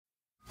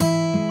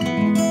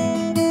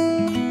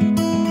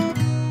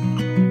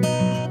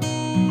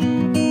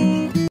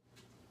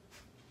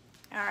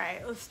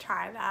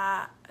try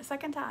that a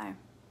second time.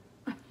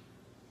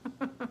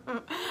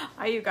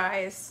 Hi, you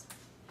guys.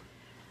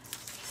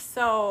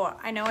 So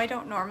I know I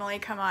don't normally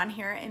come on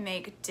here and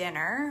make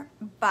dinner,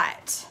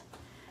 but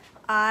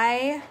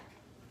I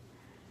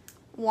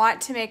want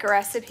to make a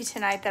recipe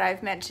tonight that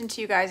I've mentioned to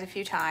you guys a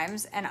few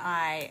times and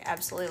I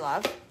absolutely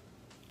love.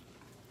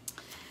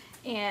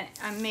 And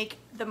I make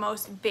the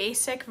most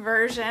basic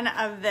version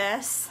of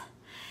this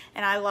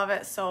and I love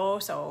it so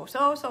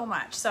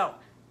much. So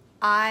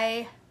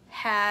I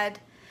had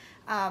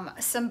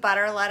some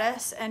butter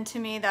lettuce, and to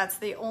me that's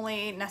the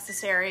only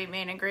necessary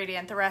main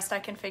ingredient. The rest I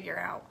can figure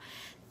out.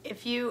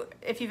 If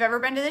you've ever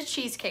been to the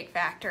Cheesecake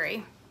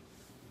Factory,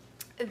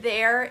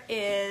 there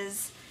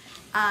is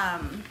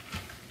Thai,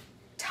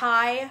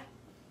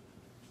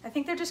 I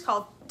think they're just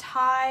called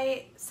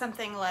Thai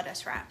something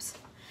lettuce wraps,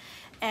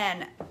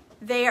 and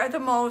they are the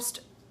most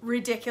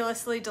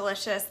ridiculously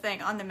delicious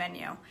thing on the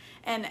menu.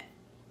 And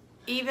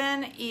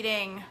even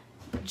eating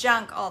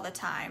junk all the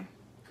time.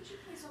 Could you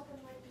please open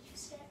my beef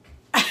stick?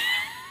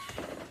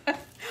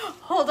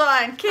 Hold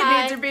on, Kid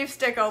needs her beef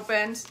stick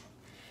opened.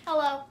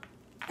 Hello.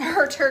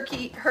 Her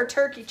turkey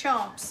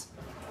chomps.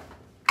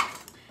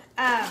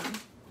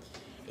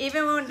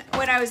 Even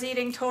when I was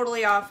eating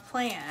totally off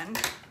plan,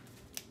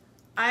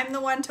 I'm the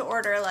one to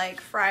order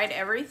like fried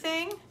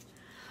everything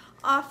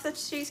off the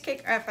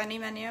Cheesecake or any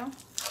menu.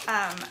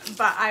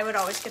 But I would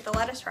always get the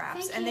lettuce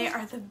wraps, and they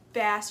are the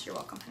best. You're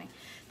welcome, honey.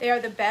 They are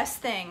the best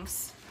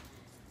things.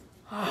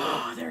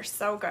 Oh, they're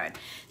so good.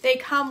 They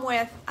come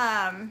with,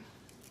 I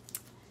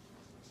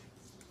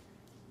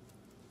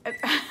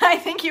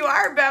think you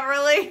are,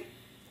 Beverly.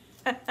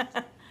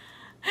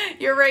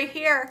 You're right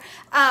here.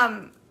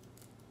 A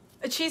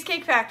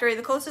Cheesecake Factory,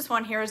 the closest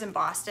one here is in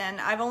Boston.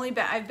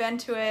 I've been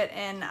to it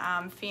in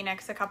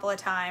Phoenix a couple of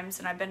times,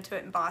 and I've been to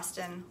it in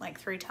Boston like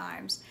 3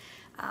 times.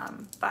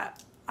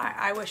 But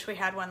I wish we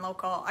had one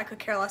local. I could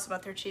care less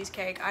about their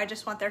cheesecake. I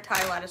just want their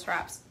Thai lettuce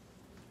wraps.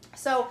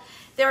 So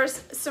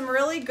there's some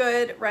really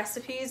good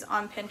recipes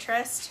on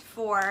Pinterest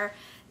for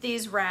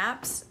these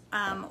wraps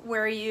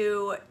where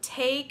you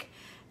take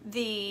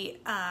the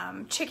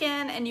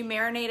chicken and you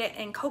marinate it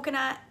in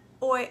coconut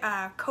oil,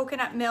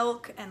 coconut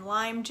milk and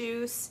lime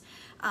juice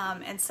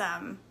and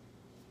some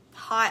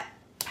hot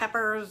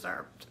peppers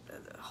or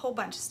a whole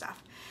bunch of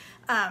stuff.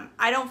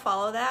 I don't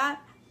follow that.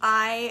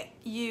 I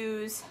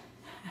use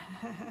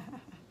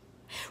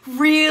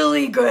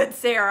really good,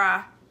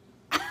 Sarah.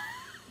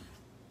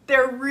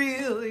 They're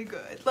really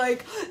good.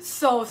 Like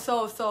so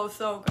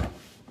good.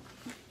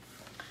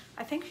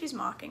 I think she's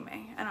mocking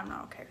me and I'm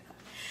not okay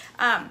with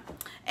that.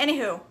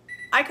 Anywho,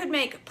 I could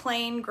make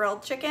plain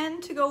grilled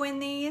chicken to go in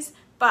these,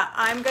 but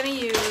I'm gonna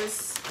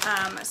use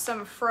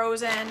some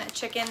frozen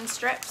chicken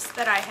strips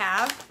that I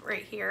have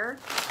right here.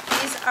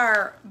 These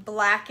are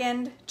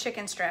blackened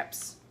chicken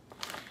strips.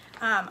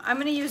 I'm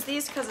gonna use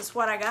these because it's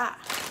what I got.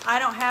 I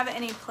don't have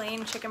any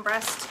plain chicken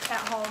breast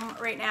at home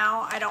right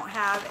now. I don't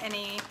have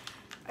any.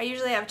 I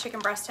usually have chicken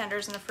breast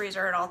tenders in the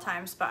freezer at all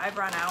times, but I've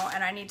run out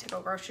and I need to go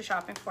grocery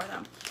shopping for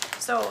them.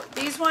 So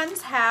these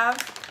ones have,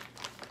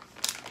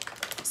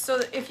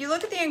 so if you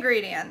look at the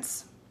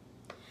ingredients,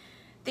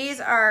 these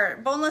are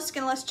boneless,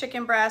 skinless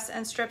chicken breasts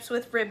and strips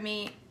with rib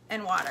meat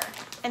and water.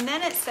 And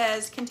then it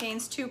says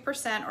contains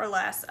 2% or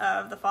less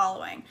of the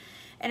following.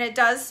 And it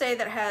does say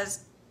that it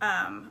has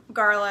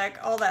garlic,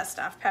 all that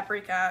stuff,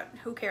 paprika,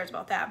 who cares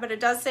about that? But it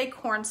does say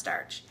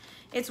cornstarch.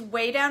 It's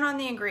way down on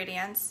the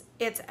ingredients.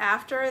 It's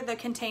after the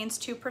contains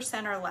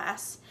 2% or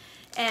less.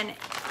 And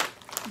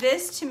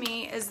this to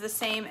me is the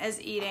same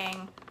as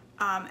eating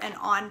an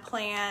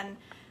on-plan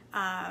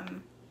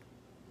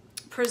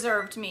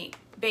preserved meat,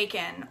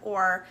 bacon,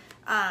 or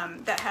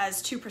that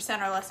has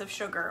 2% or less of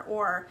sugar,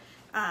 or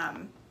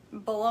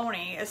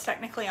bologna is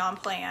technically on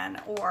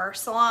plan, or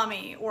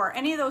salami, or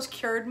any of those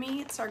cured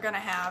meats are gonna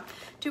have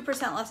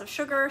 2% less of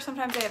sugar.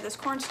 Sometimes they have this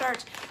cornstarch.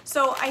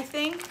 So I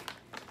think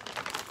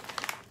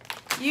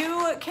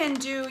you can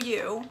do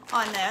you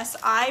on this.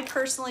 I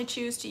personally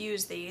choose to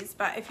use these,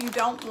 but if you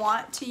don't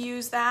want to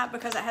use that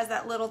because it has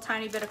that little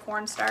tiny bit of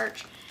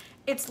cornstarch,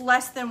 it's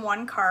less than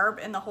 1 carb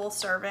in the whole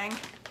serving.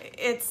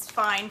 It's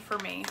fine for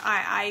me.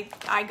 I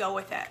go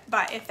with it.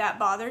 But if that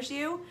bothers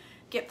you,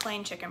 get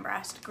plain chicken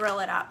breast, grill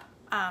it up,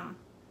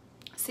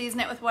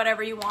 season it with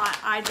whatever you want.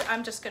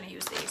 I'm just gonna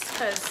use these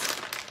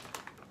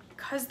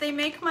because they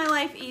make my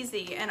life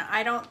easy, and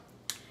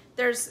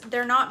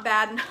they're not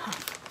bad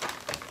enough.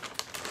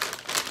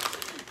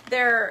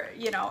 They're,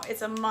 you know,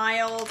 it's a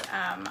mild,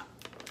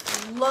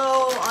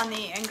 low on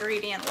the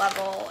ingredient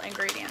level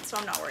ingredient, so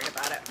I'm not worried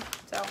about it.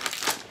 So,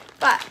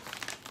 but,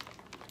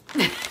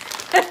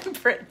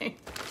 Brittany,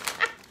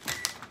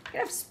 you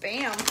have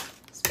spam.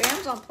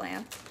 Spam's on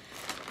plan.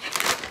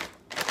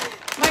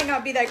 Might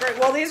not be that great.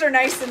 Well, these are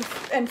nice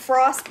and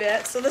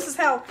frostbit, so this is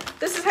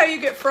how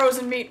you get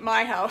frozen meat in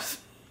my house.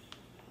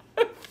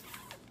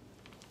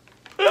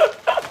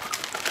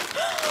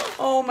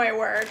 Oh my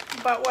word,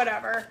 but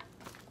whatever.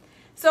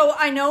 So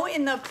I know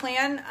in the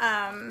plan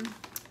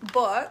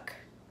book,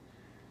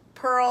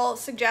 Pearl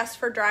suggests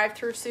for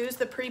drive-through Sue's,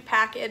 the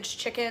pre-packaged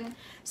chicken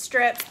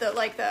strips,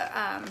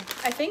 I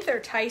think they're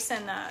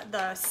Tyson,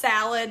 the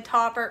salad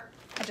topper.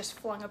 I just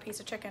flung a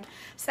piece of chicken.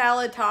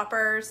 Salad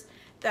toppers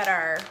that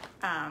are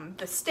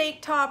the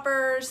steak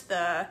toppers,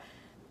 the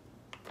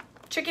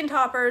chicken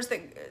toppers.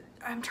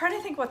 I'm trying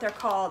to think what they're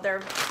called.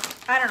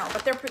 I don't know,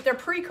 but they're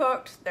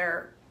pre-cooked.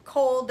 They're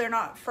cold. They're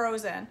not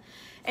frozen,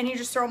 and you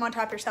just throw them on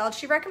top of your salad.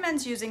 She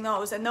recommends using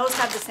those, and those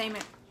have the same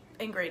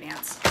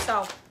ingredients.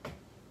 So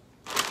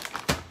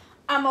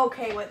I'm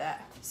okay with it.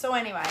 So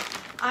anyway,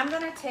 I'm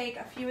gonna take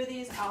a few of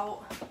these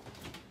out.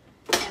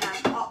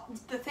 And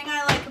the thing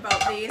I like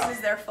about these is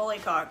they're fully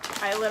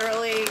cooked. I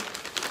literally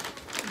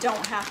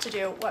don't have to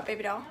do what,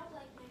 baby doll?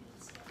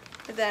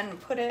 Then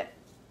put it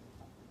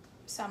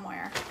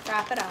somewhere,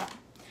 wrap it up,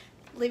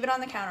 leave it on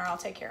the counter. I'll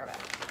take care of it.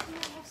 Can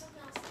I have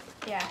something else?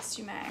 Yes,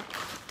 you may.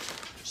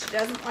 She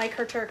doesn't like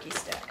her turkey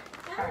stick.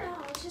 I don't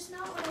know. It's just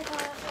not what I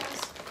thought it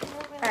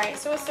was. All right,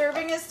 so a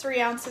serving is 3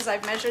 ounces.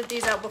 I've measured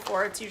these out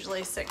before. It's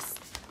usually six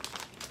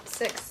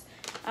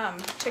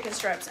chicken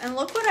strips. And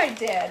look what I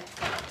did.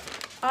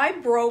 I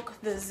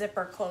broke the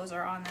zipper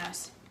closer on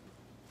this.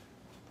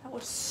 That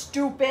was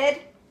stupid.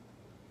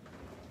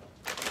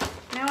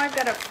 Now I've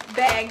got a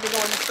bag to go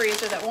in the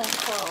freezer that won't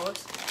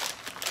close.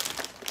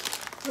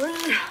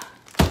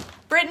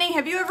 Brittany,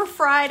 have you ever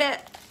fried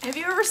it? Have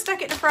you ever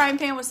stuck it in a frying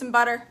pan with some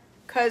butter?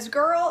 Because,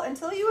 girl,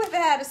 until you have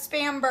had a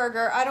Spam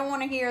burger, I don't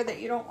want to hear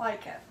that you don't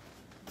like it.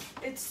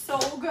 It's so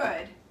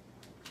good.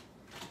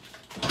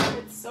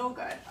 It's so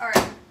good. All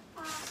right.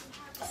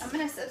 I'm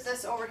going to set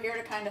this over here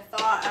to kind of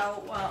thaw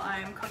out while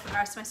I'm cooking the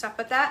rest of my stuff.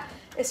 But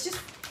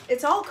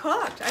it's all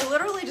cooked. I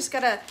literally just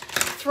got to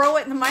throw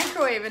it in the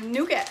microwave and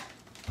nuke it.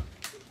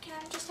 Can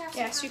I just have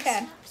some Yes, you hot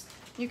can. snaps?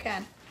 You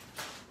can.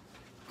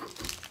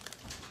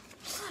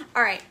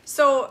 All right.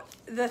 So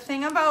the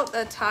thing about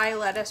the Thai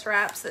lettuce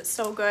wraps that's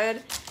so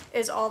good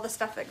is all the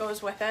stuff that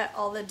goes with it,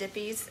 all the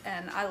dippies,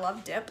 and I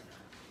love dip.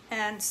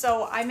 And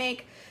so I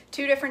make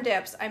 2 different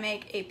dips. I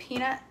make a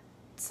peanut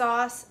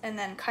sauce and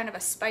then kind of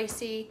a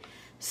spicy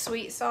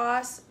sweet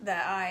sauce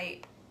that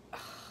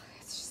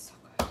it's just so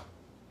good.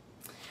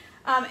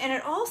 And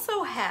it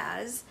also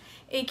has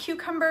a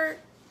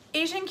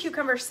Asian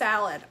cucumber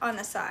salad on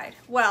the side.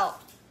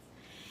 Well,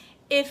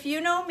 if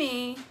you know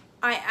me,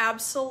 I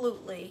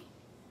absolutely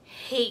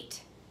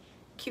hate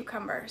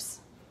cucumbers.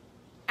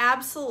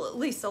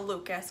 Absolutely, Lisa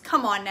Lucas.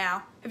 Come on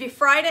now. Have you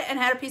fried it and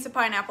had a piece of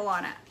pineapple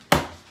on it?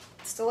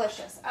 It's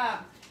delicious.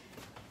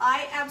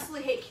 I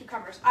absolutely hate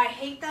cucumbers. I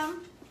hate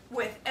them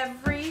with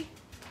every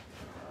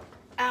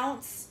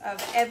ounce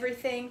of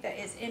everything that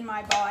is in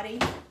my body.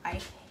 I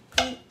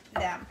hate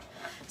them.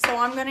 So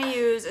I'm gonna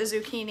use a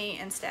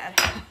zucchini instead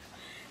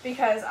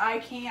because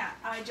I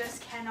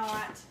just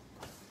cannot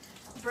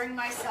bring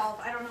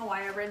myself. I don't know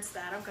why I rinsed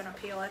that. I'm gonna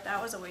peel it.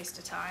 That was a waste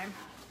of time.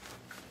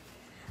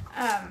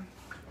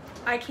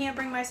 I can't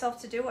bring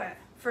myself to do it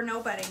for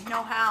nobody.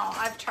 No how.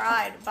 I've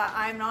tried, but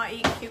I'm not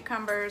eating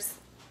cucumbers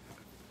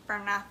for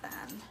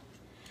nothing.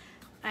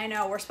 I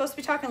know, we're supposed to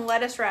be talking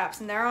lettuce wraps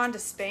and they're on to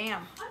Spam.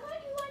 I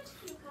thought you liked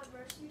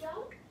cucumbers. You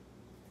don't?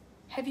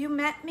 Have you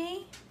met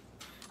me?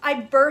 I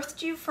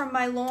birthed you from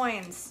my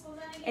loins. Well,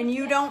 then again, And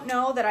you don't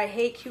know that I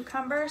hate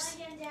cucumbers?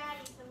 Then again,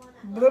 Daddy's the one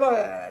that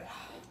Blood.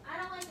 I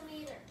don't like them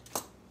either.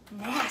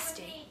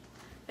 Nasty.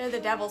 They're the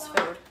devil's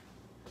food.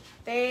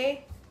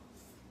 They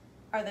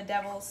are the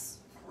devil's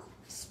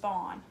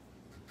spawn.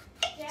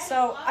 Daddy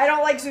So loves I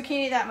don't like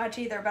zucchini that much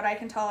either, but I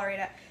can tolerate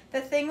it. The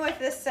thing with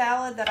this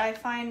salad that I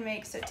find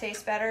makes it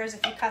taste better is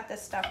if you cut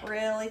this stuff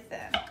really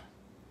thin.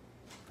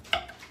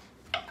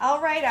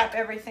 I'll write up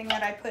everything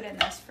that I put in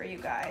this for you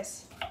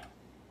guys.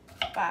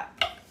 But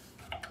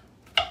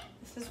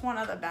this is one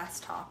of the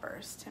best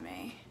toppers to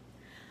me.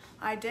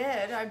 I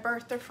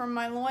birthed her from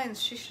my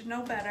loins. She should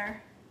know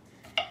better.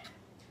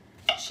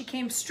 She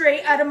came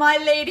straight out of my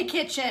lady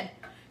kitchen.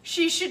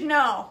 She should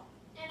know.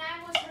 And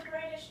I was her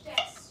greatest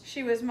dish.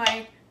 She was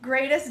my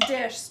greatest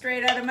dish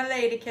straight out of my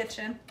lady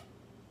kitchen.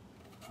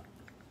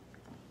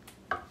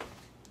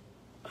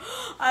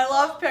 I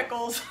love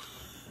pickles.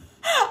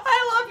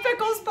 I love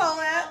pickles,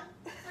 Paulette.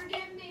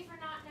 Forgive me for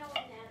not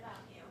knowing that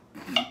about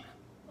you.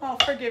 I'll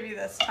forgive you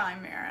this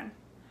time, Maren.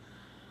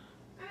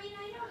 I mean,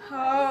 I don't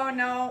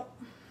know.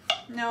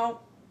 Oh, no. No.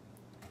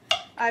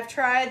 I've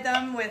tried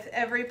them with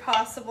every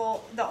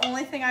possible... The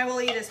only thing I will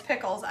eat is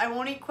pickles. I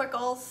won't eat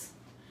quickles.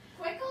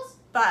 Quickles?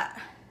 But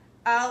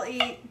I'll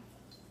eat...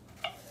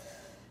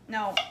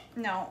 No.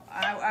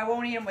 I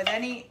won't eat them with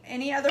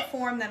any other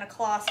form than a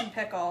Clausen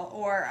pickle.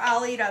 Or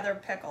I'll eat other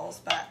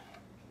pickles, but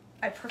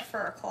I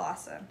prefer a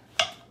Clausen.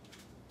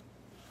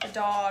 The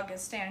dog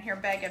is standing here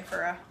begging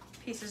for a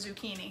piece of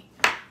zucchini.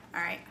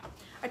 All right.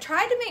 I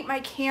tried to make my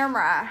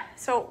camera,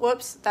 so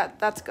whoops,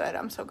 that's good.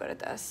 I'm so good at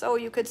this. So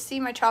you could see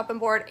my chopping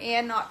board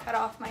and not cut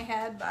off my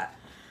head, but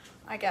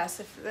I guess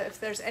if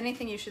there's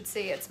anything you should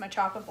see, it's my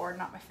chopping board,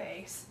 not my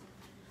face.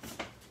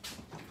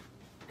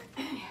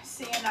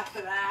 See enough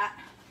of that.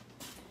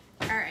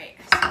 All right,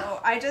 so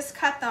I just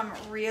cut them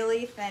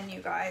really thin,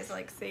 you guys.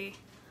 Like, see,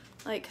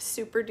 like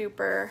super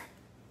duper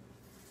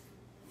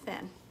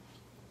thin.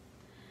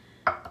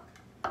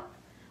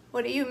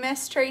 What do you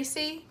miss,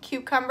 Tracy?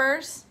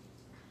 Cucumbers?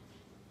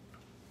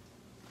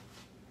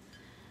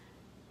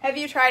 Have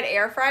you tried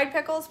air fried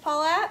pickles,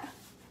 Paulette?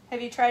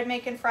 Have you tried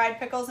making fried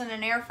pickles in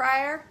an air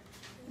fryer?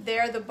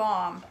 They're the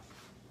bomb.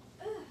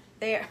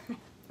 They're,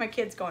 my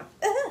kid's going,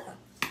 ugh.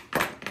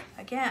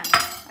 Again,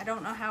 I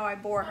don't know how I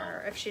bore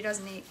her if she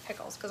doesn't eat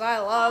pickles, because I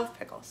love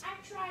pickles.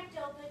 I've tried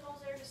dill pickles,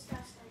 they're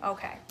disgusting.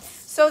 Okay,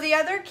 so the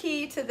other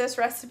key to this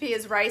recipe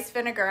is rice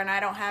vinegar, and I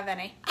don't have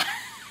any.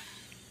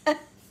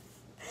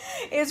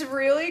 It's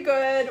really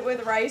good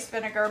with rice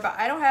vinegar, but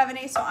I don't have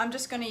any, so I'm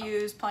just going to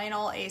use plain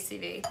old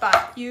ACV.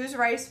 But use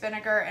rice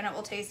vinegar, and it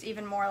will taste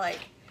even more like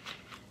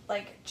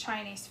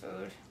Chinese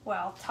food.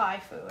 Well,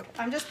 Thai food.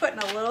 I'm just putting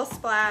a little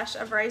splash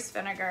of rice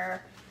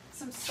vinegar,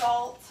 some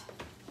salt,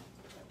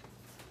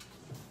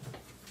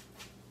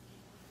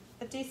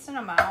 a decent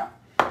amount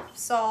of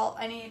salt.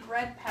 I need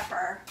red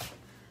pepper.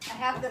 I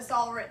have this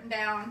all written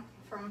down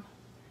from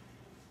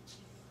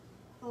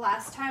the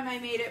last time I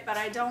made it, but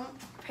I don't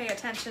pay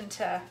attention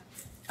to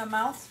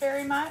amounts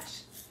very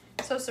much.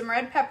 So some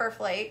red pepper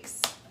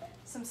flakes,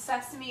 some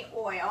sesame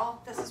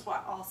oil. This is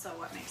what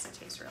makes it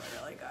taste really,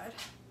 really good.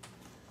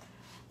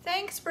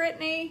 Thanks,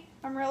 Brittany.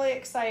 I'm really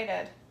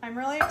excited. I'm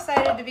really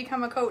excited to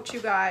become a coach, you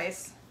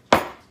guys.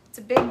 It's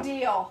a big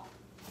deal.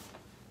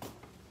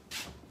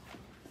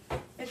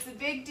 It's a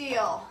big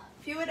deal.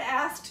 If you had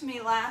asked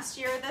me last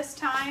year this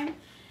time,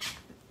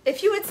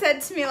 if you had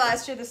said to me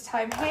last year this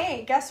time,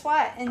 hey, guess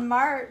what? In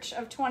March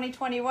of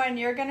 2021,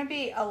 you're going to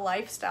be a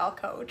lifestyle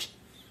coach.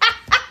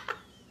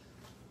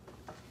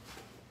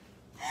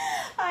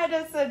 I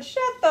just said,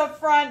 shut the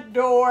front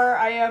door.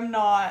 I am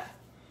not.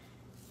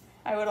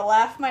 I would have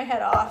laughed my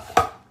head off.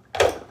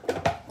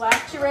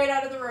 Laughed you right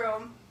out of the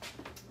room.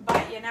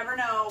 But you never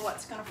know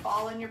what's going to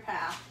fall in your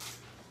path.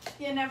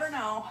 You never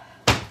know.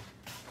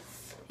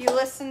 You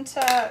listen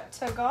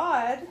to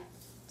God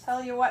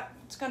tell you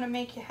what's going to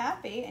make you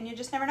happy, and you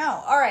just never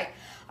know. All right,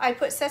 I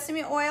put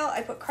sesame oil,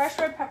 I put crushed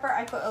red pepper,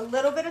 I put a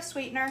little bit of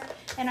sweetener,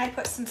 and I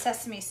put some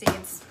sesame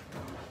seeds.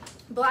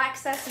 Black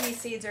sesame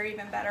seeds are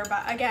even better,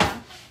 but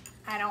again,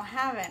 I don't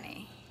have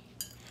any.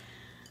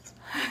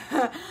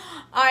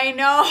 I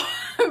know,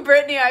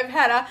 Brittany, I've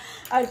had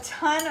a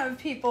ton of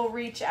people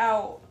reach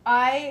out.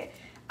 I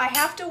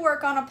have to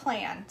work on a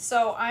plan,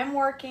 so I'm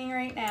working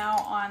right now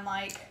on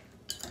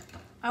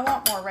I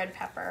want more red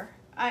pepper.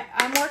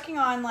 I'm working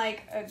on a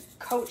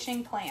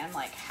coaching plan,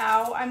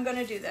 how I'm going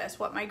to do this,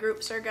 what my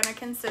groups are going to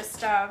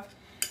consist of,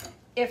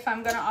 if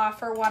I'm going to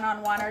offer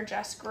one-on-one or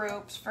just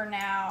groups for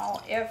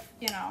now, if,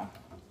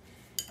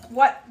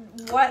 what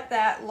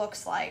that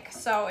looks like.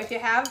 So if you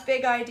have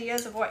big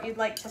ideas of what you'd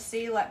like to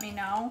see, let me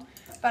know.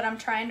 But I'm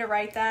trying to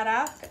write that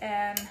up,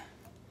 and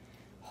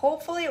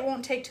hopefully it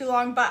won't take too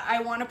long, but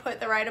I want to put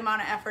the right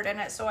amount of effort in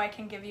it so I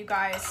can give you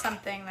guys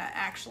something that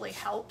actually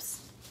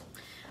helps.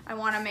 I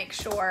want to make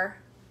sure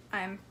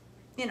I'm,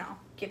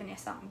 giving you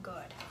something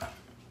good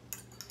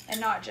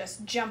and not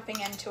just jumping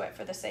into it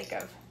for the sake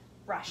of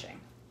rushing.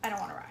 I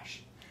don't want to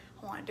rush.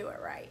 I want to do it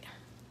right.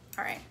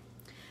 All right.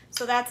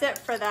 So that's it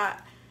for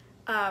that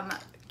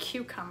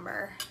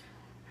cucumber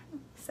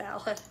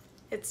salad.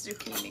 It's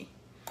zucchini.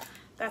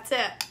 That's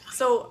it.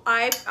 So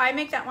I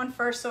make that one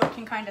first so it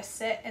can kind of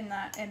sit and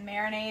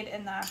marinate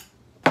in the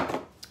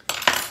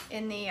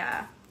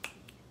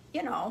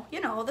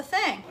the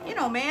thing.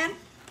 Man.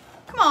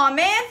 Come on,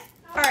 man.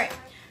 All right.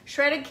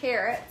 Shredded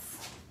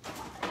carrots.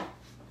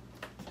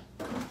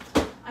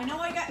 I know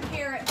I got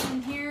carrots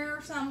in here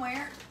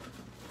somewhere.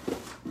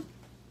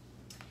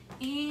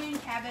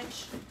 And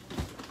cabbage.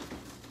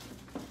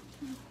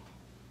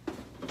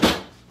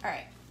 All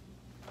right.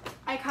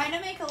 I kind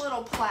of make a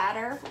little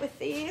platter with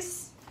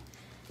these,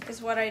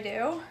 is what I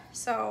do.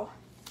 So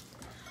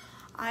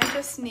I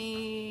just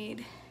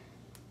need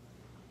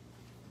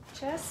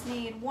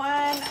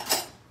one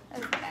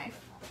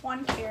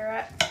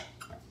carrot.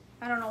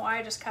 I don't know why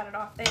I just cut it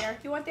off there.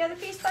 You want the other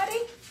piece, buddy?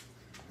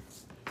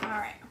 All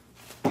right.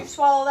 You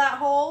swallow that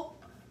whole?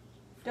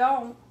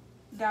 Don't,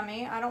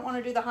 dummy. I don't want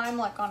to do the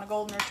Heimlich on a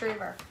golden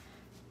retriever.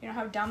 You know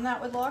how dumb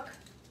that would look?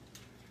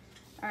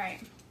 All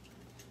right.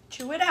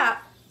 Chew it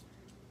up.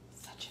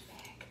 Such a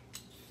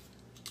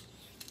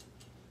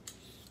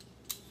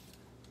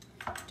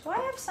big. Do I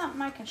have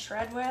something I can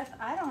shred with?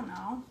 I don't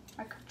know.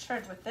 I could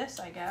shred with this,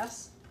 I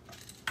guess.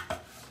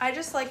 I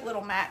just like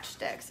little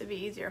matchsticks. It'd be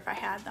easier if I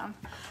had them.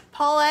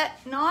 Paulette,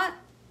 not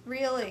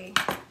really.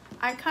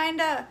 I kind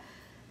of,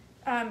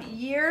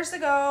 years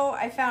ago,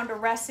 I found a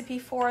recipe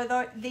for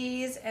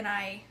these, and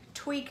I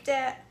tweaked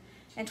it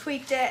and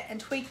tweaked it and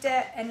tweaked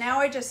it, and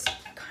now I just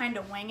kind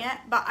of wing it.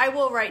 But I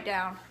will write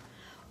down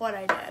what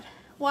I did.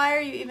 Why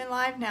are you even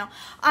live now?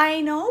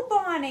 I know,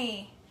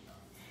 Bonnie.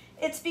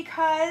 It's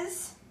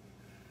because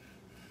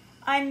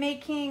I'm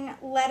making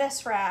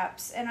lettuce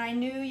wraps, and I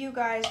knew you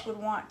guys would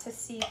want to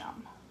see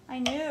them. I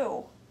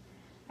knew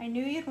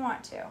you'd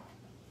want to.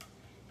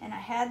 And I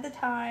had the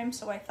time,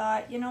 so I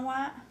thought, you know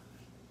what?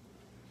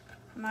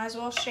 I'm Might as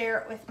well share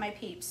it with my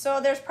peeps. So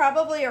there's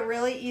probably a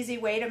really easy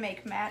way to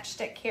make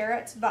matchstick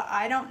carrots, but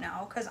I don't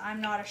know because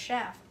I'm not a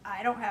chef.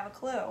 I don't have a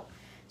clue.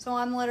 So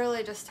I'm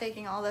literally just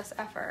taking all this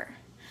effort.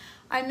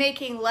 I'm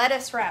making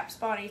lettuce wraps,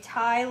 Bonnie,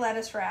 Thai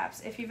lettuce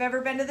wraps. If you've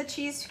ever been to the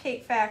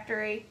Cheesecake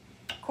Factory,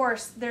 of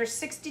course, there's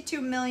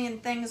 62 million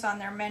things on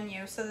their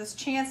menu, so the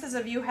chances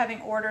of you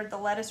having ordered the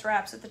lettuce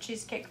wraps at the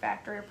Cheesecake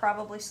Factory are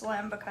probably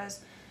slim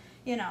because,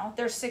 you know,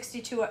 there's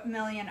 62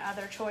 million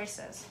other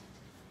choices.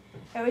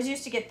 I always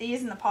used to get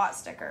these in the pot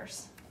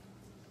stickers.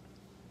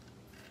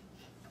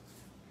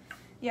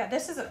 Yeah,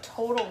 this is a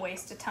total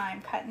waste of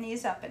time cutting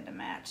these up into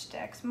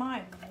matchsticks.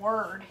 My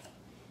word.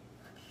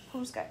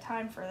 Who's got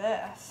time for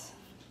this?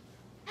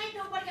 Ain't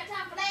nobody got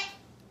time for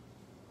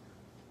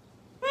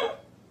that.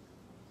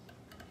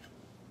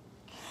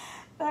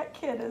 That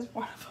kid is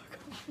one of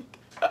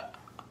a kind.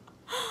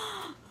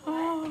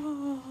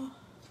 Oh,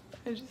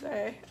 what'd you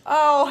say?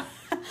 Oh,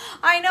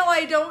 I know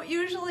I don't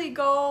usually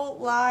go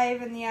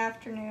live in the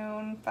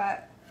afternoon,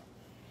 but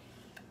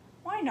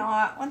why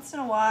not? Once in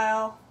a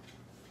while.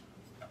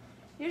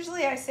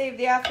 Usually I save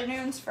the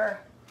afternoons for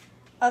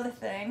other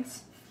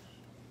things,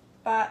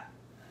 but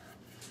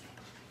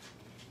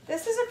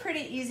this is a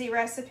pretty easy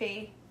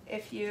recipe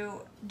if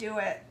you do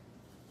it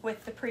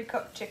with the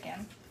pre-cooked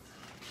chicken.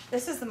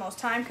 This is the most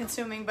time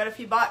consuming, but if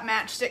you bought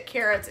matchstick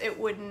carrots, it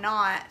would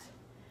not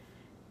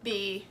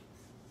be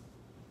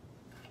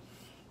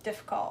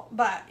difficult.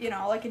 But, you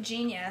know, like a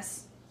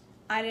genius,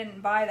 I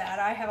didn't buy that.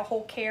 I have a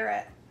whole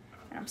carrot,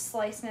 and I'm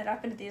slicing it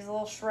up into these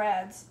little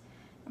shreds.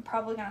 I'm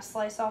probably going to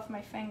slice off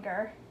my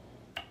finger.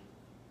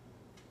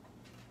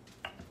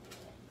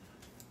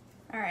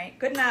 All right,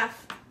 good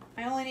enough.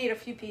 I only need a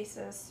few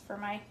pieces for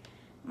my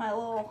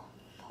little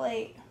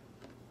plate.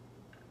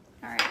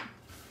 All right,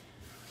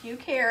 a few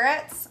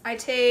carrots. I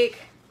take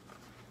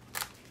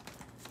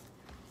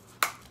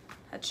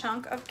a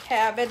chunk of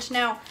cabbage.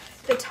 Now,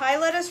 the Thai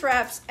lettuce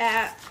wraps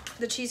at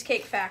the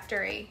Cheesecake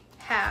Factory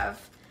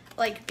have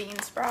like bean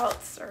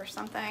sprouts or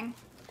something,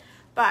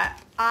 but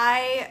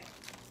I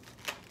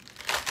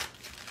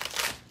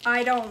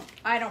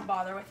don't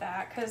bother with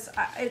that because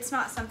it's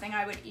not something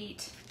I would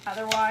eat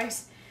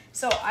otherwise.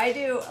 So I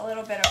do a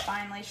little bit of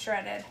finely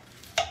shredded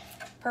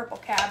purple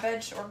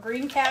cabbage or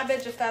green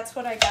cabbage if that's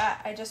what I got.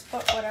 I just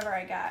put whatever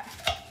I got.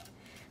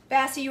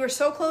 Bassy, you were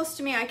so close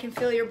to me I can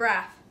feel your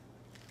breath.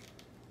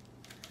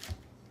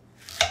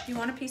 You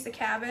want a piece of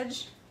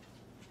cabbage?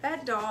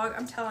 That dog,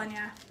 I'm telling you.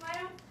 Why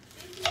don't,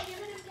 if you're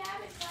giving him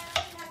cabbage, why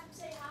don't you have him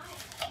say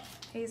hi?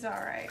 He's all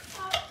right.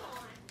 Oh,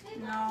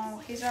 come on. No,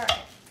 he's all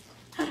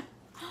right.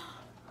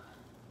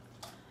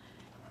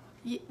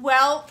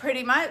 Well,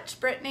 pretty much,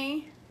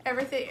 Brittany.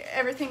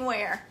 Everything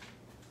where?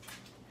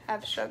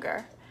 Have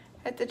sugar.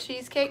 At the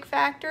Cheesecake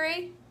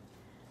Factory?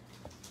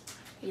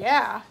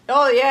 Yeah.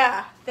 Oh,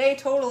 yeah. They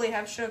totally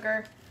have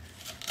sugar.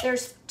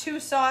 There's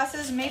 2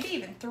 sauces, maybe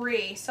even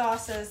 3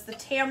 sauces. The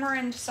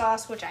tamarind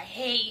sauce, which I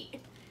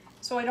hate,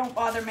 so I don't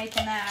bother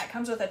making that. It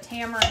comes with a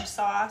tamarind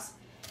sauce.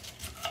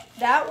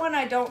 That one,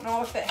 I don't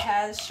know if it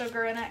has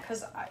sugar in it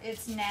because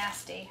it's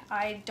nasty.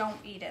 I don't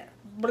eat it.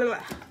 Blah.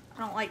 I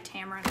don't like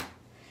tamarind.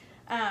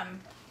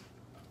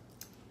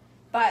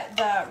 But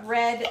the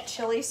red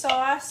chili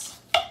sauce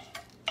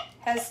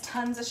has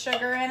tons of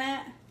sugar in it,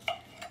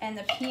 and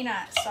the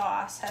peanut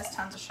sauce has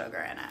tons of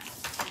sugar in it.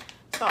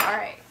 So, all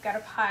right, got a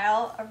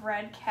pile of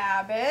red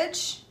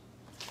cabbage.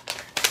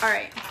 All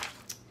right,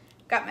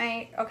 got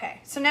my,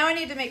 okay, so now I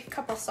need to make a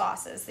couple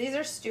sauces. These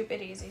are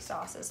stupid easy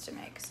sauces to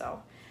make,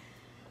 so.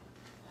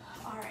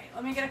 All right,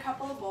 let me get a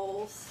couple of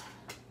bowls.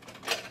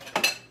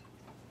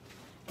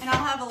 And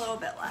I'll have a little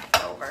bit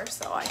left over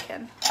so I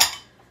can.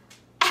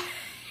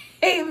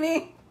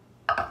 Amy,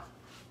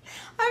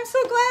 I'm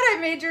so glad I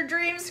made your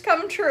dreams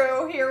come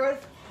true here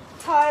with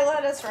Thai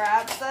lettuce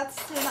wraps.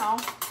 That's, you know.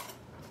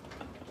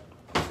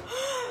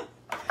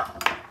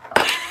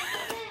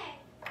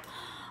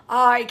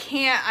 Oh, I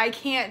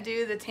can't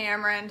do the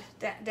tamarind,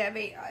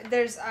 Debbie.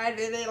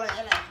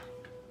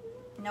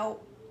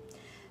 Nope.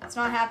 It's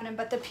not happening.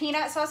 But the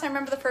peanut sauce, I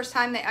remember the first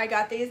time I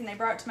got these and they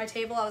brought it to my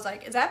table, I was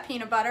like, is that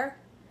peanut butter?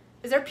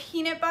 Is there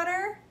peanut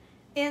butter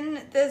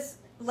in this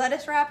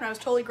lettuce wrap? And I was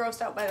totally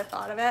grossed out by the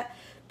thought of it.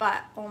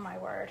 But, oh my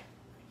word.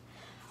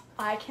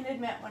 I can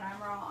admit when I'm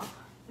wrong.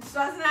 This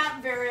doesn't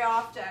happen very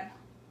often.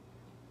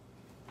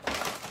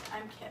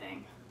 I'm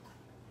kidding.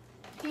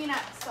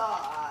 Peanut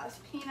sauce,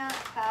 peanut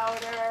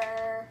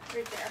powder.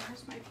 Right there,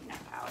 here's my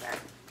peanut powder.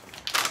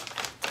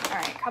 All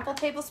right, a couple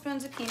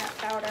tablespoons of peanut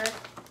powder.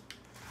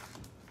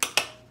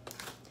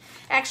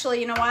 Actually,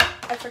 you know what?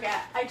 I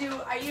forget.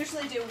 I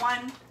usually do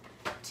 1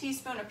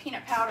 teaspoon of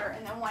peanut powder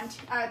and then 1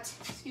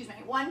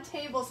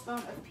 tablespoon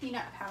of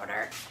peanut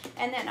powder,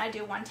 and then I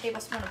do 1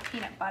 tablespoon of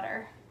peanut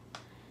butter,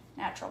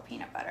 natural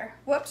peanut butter.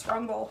 Whoops,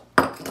 wrong bowl.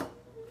 All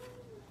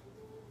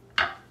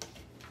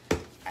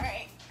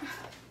right,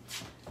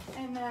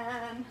 and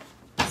then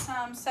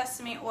some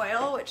sesame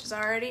oil, which is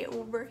already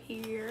over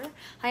here.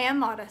 I am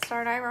modest,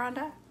 aren't I,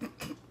 Rhonda?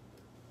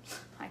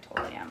 I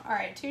totally am. All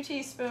right, 2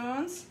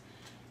 teaspoons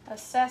of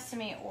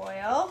sesame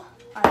oil.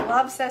 I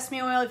love sesame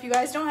oil. If you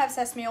guys don't have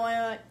sesame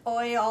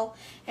oil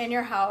in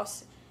your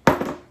house,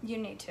 you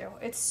need to.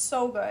 It's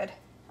so good.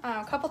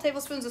 A couple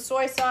tablespoons of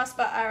soy sauce,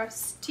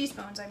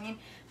 teaspoons, I mean.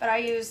 But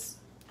I'm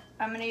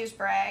going to use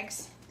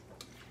Bragg's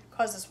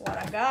because it's what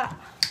I got.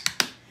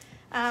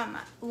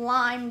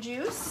 Lime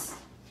juice.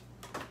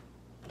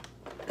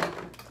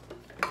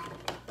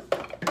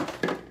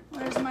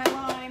 Where's my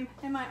lime?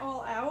 Am I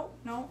all out?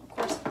 No, of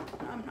course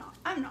I'm not.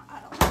 I'm not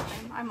out of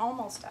lime. I'm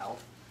almost out.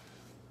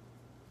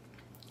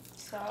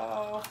 So,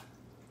 a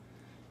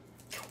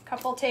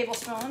couple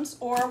tablespoons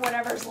or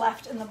whatever's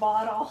left in the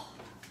bottle.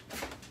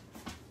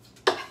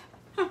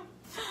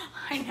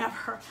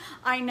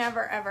 I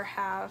never ever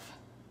have.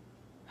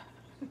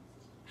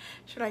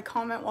 Should I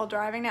comment while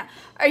driving now?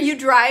 Are you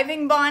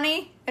driving,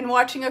 Bonnie, and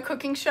watching a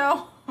cooking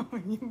show?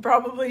 You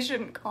probably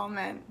shouldn't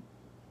comment.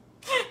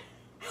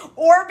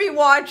 Or be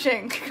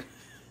watching.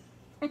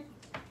 All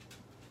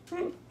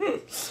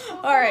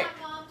right.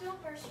 Mom,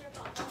 don't burst your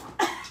bubble.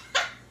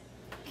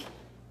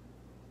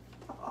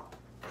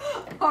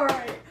 All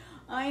right.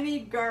 I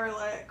need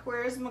garlic.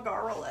 Where's my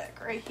garlic?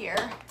 Right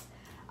here.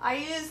 I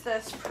use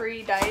this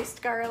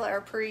pre-diced garlic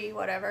or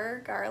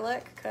pre-whatever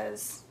garlic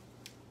because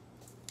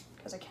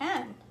I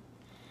can.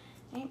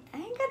 I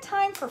ain't got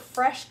time for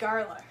fresh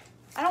garlic.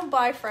 I don't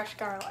buy fresh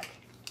garlic.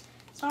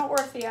 It's not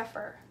worth the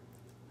effort.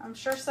 I'm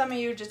sure some of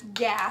you just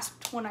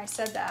gasped when I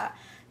said that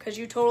because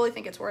you totally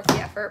think it's worth the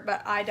effort,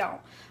 but I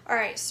don't. All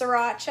right,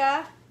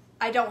 sriracha.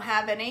 I don't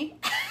have any.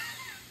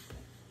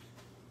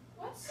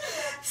 What's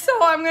sriracha?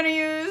 So I'm going to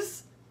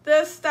use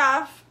this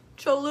stuff,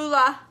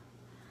 chohula.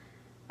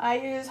 I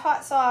use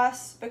hot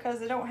sauce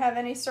because I don't have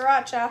any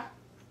sriracha.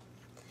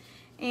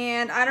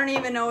 And I don't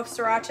even know if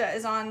sriracha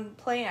is on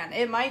plan.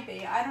 It might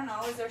be. I don't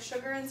know. Is there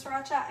sugar in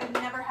sriracha? I've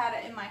never had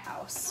it in my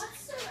house.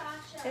 What's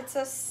sriracha? It's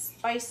a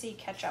spicy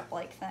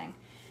ketchup-like thing.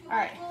 All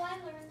right. Will I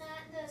learn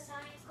that in the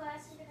science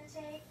class you're going to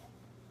take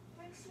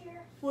next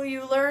year? Will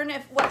you learn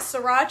what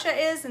sriracha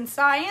is in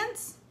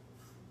science?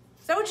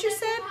 Is that what you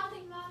said?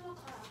 Healthy Mama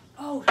class.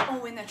 Oh,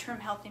 in the Trim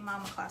Healthy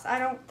Mama class. I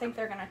don't think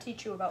they're going to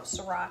teach you about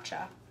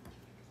sriracha.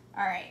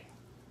 All right.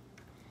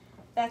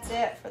 That's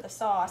it for the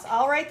sauce.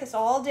 I'll write this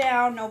all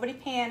down. Nobody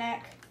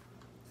panic.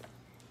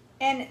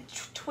 And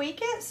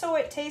tweak it so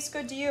it tastes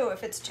good to you.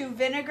 If it's too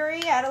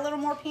vinegary, add a little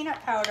more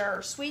peanut powder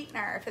or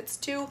sweetener. If it's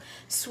too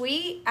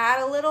sweet,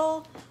 add a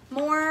little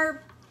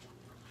more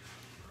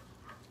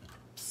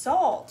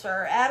salt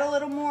or add a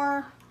little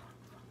more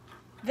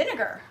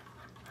vinegar.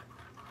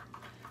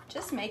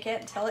 Just make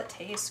it until it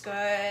tastes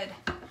good.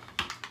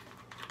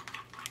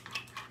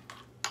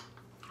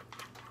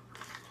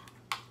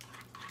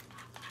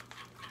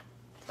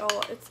 So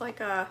it's like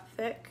a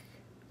thick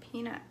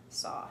peanut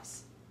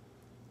sauce.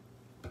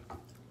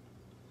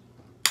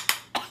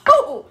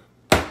 Oh!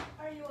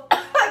 Are you okay?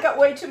 I got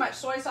way too much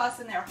soy sauce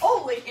in there.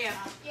 Holy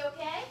Hannah. You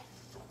okay?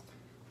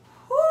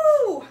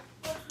 Woo!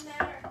 What's the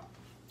matter?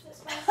 Is it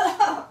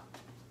spicy?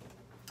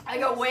 I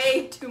got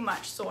way too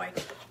much soy.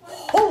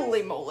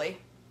 Holy moly.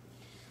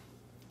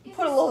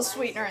 Put a little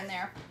sweetener in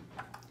there.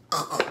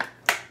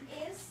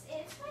 Is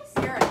it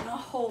spicy?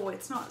 No,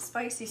 it's not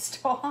spicy.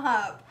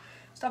 Stop.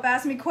 Stop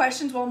asking me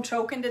questions while I'm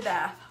choking to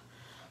death.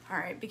 All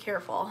right, be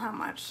careful how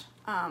much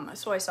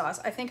soy sauce.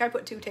 I think I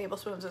put 2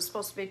 tablespoons. It's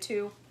supposed to be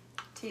 2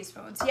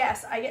 teaspoons.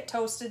 Yes, I get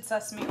toasted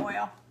sesame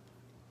oil.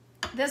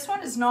 This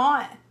one is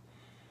not.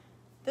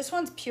 This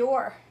one's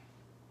pure.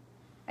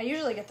 I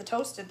usually get the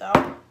toasted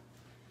though.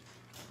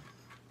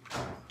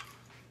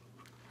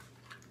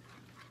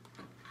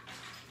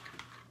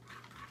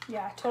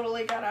 Yeah,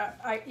 totally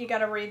you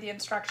gotta read the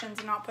instructions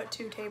and not put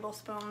 2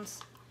 tablespoons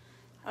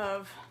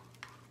of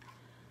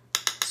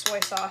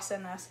soy sauce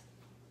in this.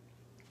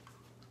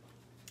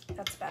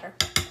 That's better.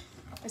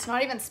 It's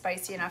not even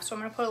spicy enough, so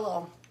I'm gonna put a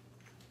little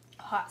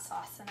hot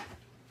sauce in it.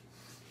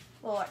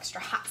 A little extra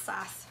hot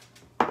sauce.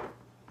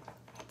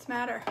 What's the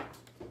matter?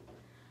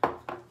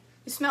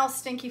 You smell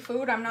stinky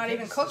food? I'm not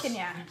even cooking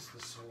yet. It's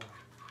the soy.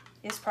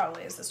 This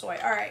probably is the soy.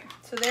 All right,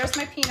 so there's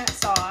my peanut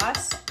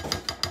sauce.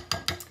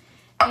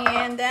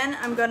 And then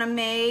I'm gonna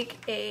make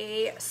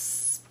a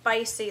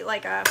spicy,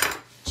 like a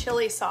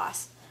chili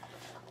sauce.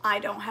 I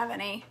don't have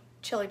any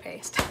chili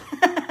paste.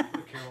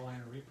 The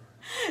Carolina Reaper.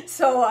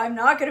 So I'm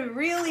not gonna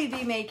really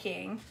be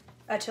making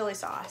a chili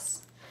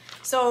sauce.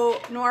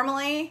 So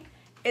normally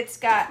it's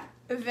got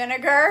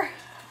vinegar.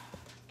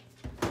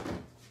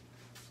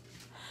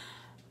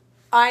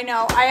 I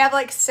know, I have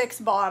like 6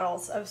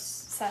 bottles of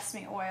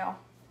sesame oil.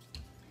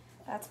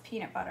 That's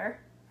peanut butter.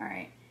 All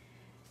right.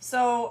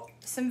 So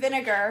some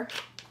vinegar,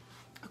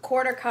 a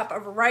 1/4 cup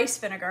of rice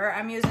vinegar.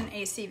 I'm using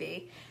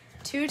ACV.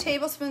 2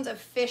 tablespoons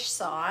of fish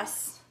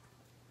sauce.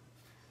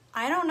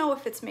 I don't know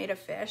if it's made of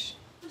fish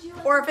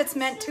or if it's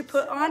meant to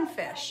put on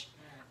fish.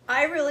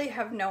 I really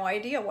have no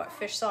idea what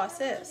fish sauce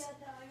is.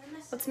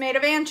 It's made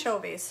of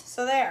anchovies.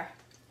 So there.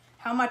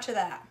 How much of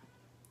that?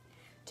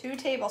 2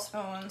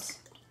 tablespoons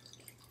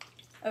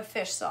of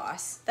fish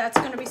sauce. That's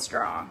going to be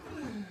strong.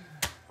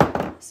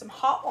 Some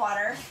hot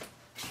water.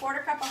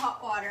 1/4 cup of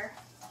hot water.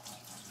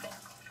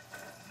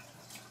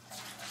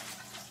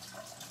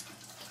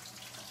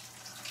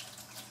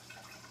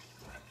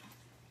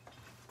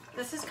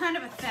 This is kind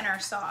of a thinner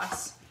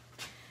sauce.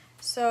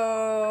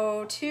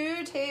 So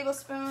 2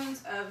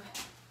 tablespoons of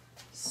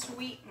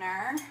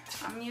sweetener.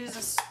 I'm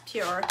using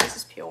Pyure. This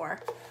is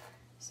Pyure.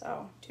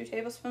 So 2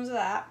 tablespoons of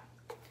that.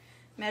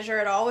 Measure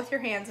it all with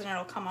your hands and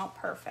it'll come out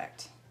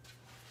perfect.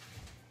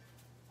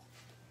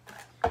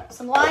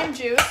 Some lime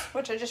juice,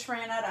 which I just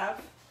ran out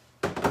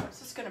of.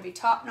 This is going to be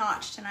top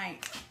notch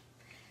tonight.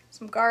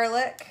 Some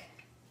garlic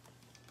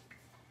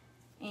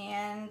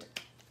and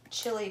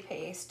chili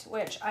paste,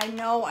 which I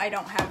know I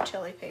don't have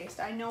chili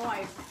paste. I know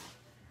I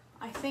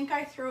think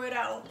I threw it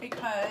out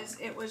because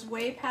it was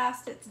way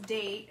past its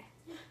date.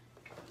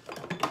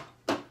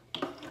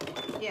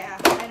 Yeah,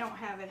 I don't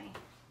have any.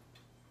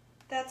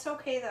 That's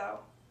okay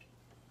though.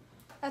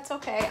 That's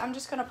okay. I'm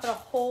just gonna put a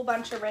whole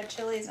bunch of red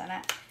chilies in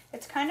it.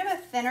 It's kind of a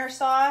thinner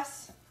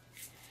sauce.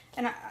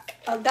 And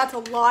that's a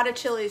lot of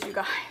chilies, you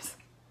guys.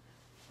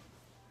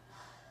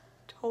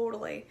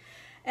 Totally.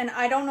 And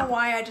I don't know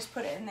why I just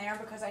put it in there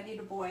because I need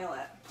to boil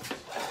it.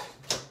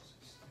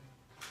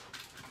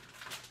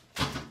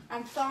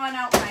 I'm thawing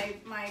out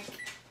my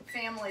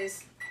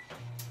family's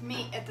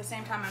meat at the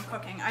same time I'm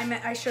cooking.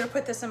 I should have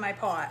put this in my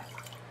pot.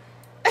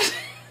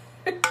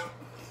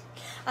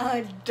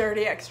 A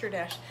dirty extra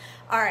dish.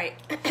 All right.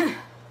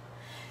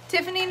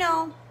 Tiffany,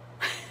 no.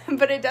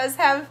 But it does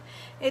have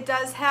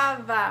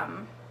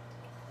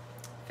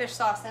fish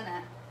sauce in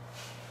it.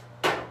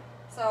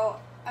 So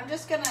I'm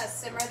just gonna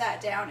simmer that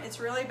down. It's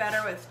really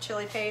better with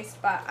chili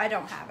paste, but I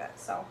don't have it,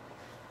 so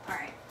all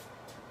right.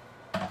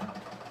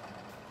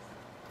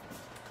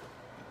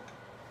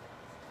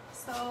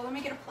 So let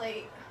me get a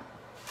plate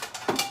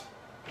and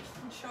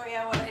show you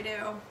what I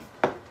do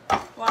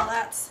while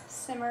that's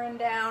simmering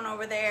down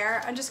over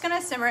there. I'm just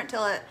gonna simmer it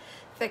till it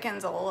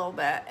thickens a little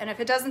bit, and if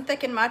it doesn't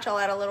thicken much, I'll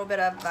add a little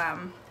bit of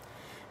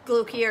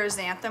glucose or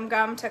xanthan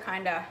gum to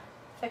kind of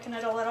thicken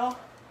it a little.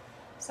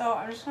 So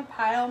I'm just gonna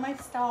pile my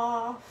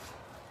stuff.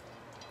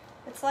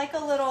 It's like a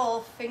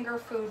little finger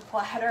food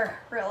platter,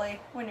 really,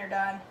 when you're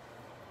done.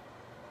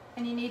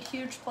 And you need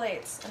huge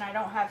plates, and I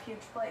don't have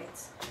huge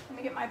plates. Let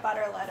me get my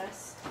butter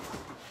lettuce.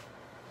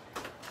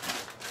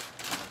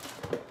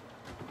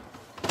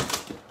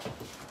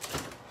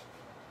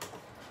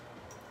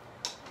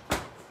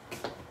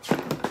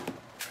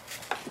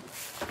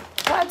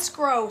 That's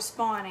gross,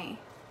 Bonnie.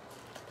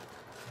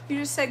 You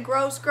just said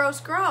gross, gross,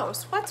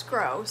 gross. What's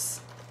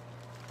gross?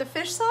 The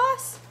fish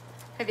sauce?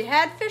 Have you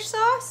had fish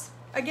sauce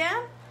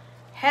again?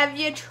 Have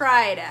you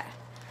tried it?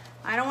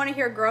 I don't want to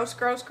hear gross,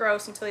 gross,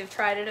 gross until you've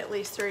tried it at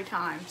least 3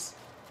 times.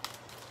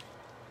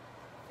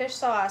 Fish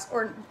sauce,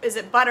 or is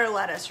it butter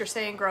lettuce? You're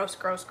saying gross,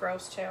 gross,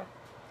 gross too.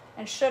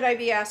 And should I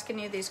be asking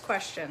you these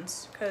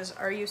questions? Because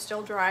are you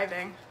still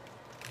driving?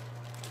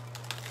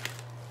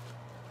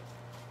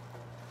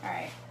 All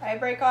right, I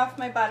break off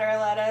my butter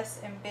lettuce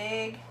in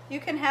big. You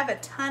can have a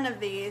ton of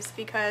these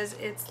because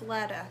it's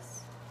lettuce.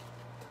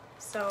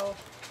 So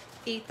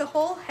eat the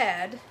whole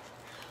head.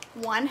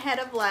 1 head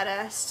of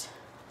lettuce.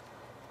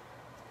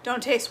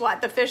 Don't taste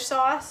what? The fish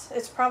sauce?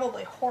 It's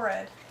probably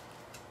horrid.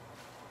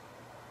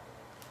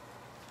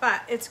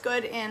 But it's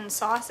good in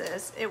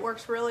sauces. It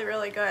works really,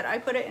 really good. I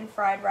put it in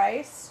fried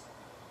rice.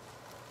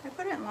 I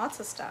put it in lots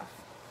of stuff.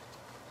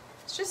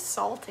 It's just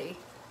salty.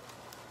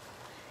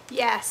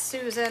 Yes,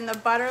 Susan, the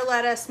butter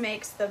lettuce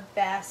makes the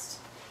best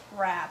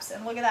wraps.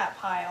 And look at that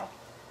pile.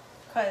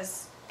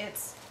 Because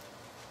it's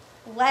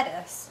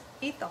lettuce.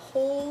 Eat the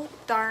whole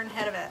darn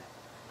head of it.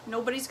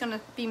 Nobody's going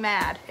to be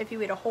mad if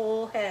you eat a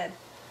whole head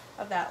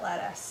of that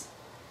lettuce.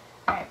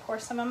 All right, pour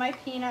some of my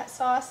peanut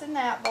sauce in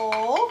that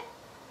bowl.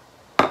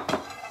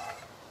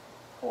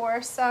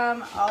 Pour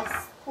some, I'll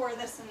pour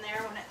this in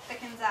there when it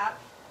thickens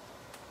up.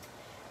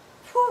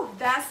 Whew,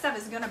 that stuff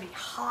is going to be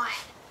hot.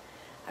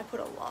 I put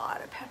a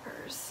lot of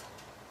peppers.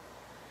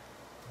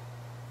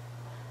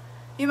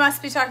 You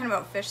must be talking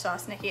about fish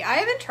sauce, Nikki. I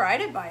haven't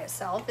tried it by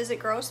itself. Is it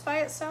gross by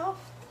itself?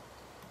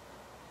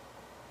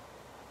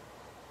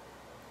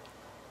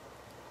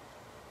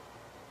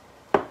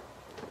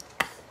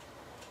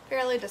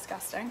 Fairly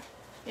disgusting.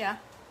 Yeah.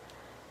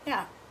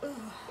 Yeah.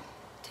 Ugh.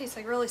 Tastes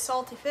like really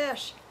salty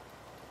fish.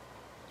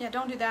 Yeah,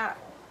 don't do that.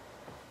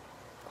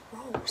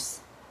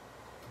 Gross.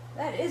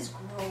 That is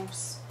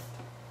gross.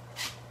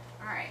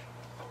 All right.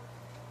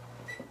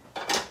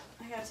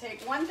 I gotta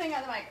take one thing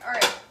out of the mic. All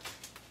right.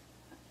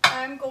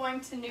 I'm going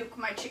to nuke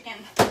my chicken.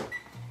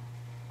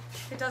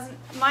 It doesn't,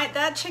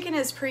 that chicken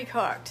is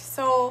pre-cooked.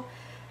 So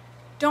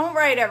don't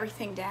write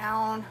everything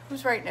down.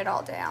 Who's writing it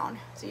all down?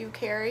 Is it you,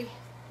 Carrie?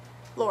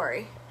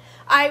 Lori.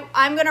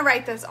 I'm gonna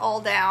write this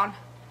all down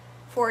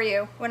for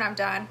you when I'm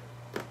done.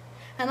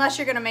 Unless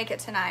you're gonna make it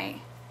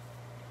tonight.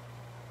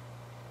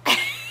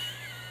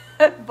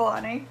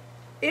 Bonnie.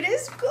 It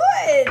is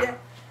good.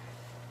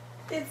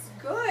 It's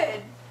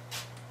good.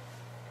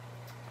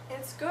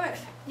 It's good.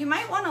 You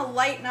might want to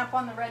lighten up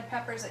on the red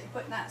peppers that you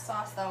put in that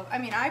sauce though. I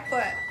mean, I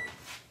put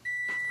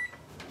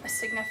a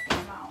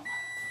significant amount.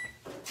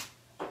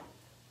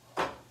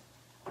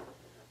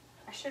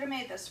 I should have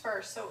made this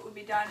first so it would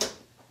be done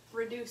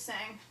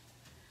reducing.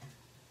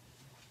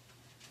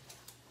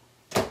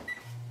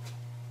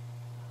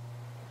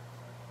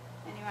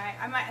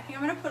 Anyway, I think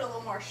I'm gonna put a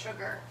little more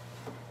sugar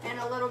and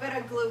a little bit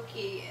of glucose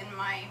in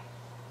my,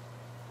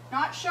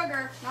 not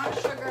sugar,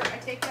 I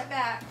take that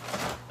back.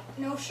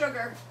 No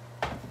sugar,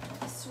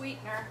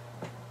 sweetener.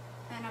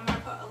 And I'm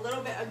gonna put a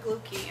little bit of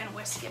glucose and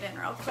whisk it in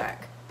real quick.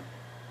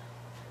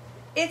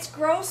 It's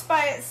gross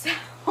by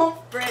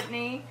itself,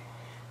 Brittany,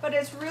 but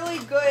it's really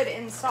good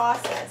in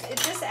sauces. It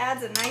just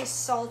adds a nice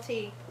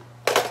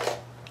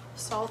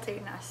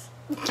saltiness.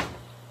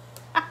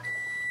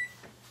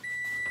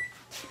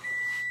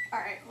 All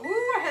right,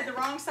 ooh, I had the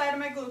wrong side of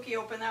my glucose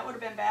open. That would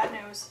have been bad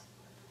news.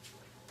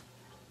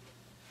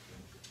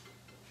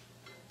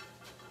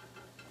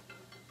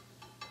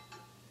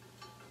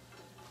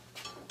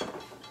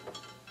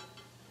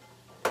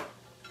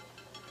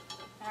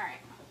 All right,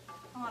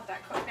 I'll let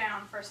that cook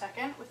down for a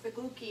second with the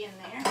glucose in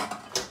there.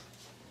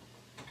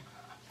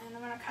 And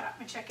I'm gonna cut up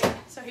my chicken.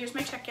 So here's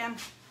my chicken.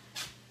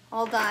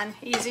 All done,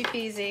 easy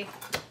peasy.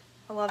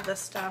 I love this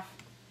stuff.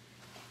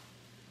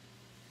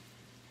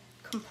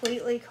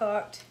 Completely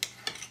cooked.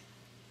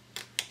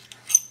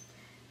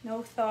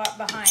 No thought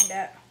behind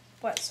it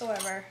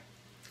whatsoever.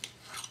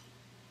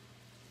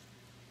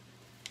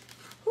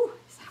 Whew,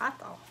 it's hot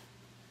though.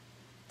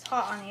 It's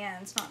hot on the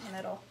ends, not in the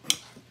middle.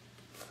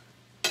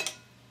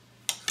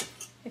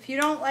 If you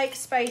don't like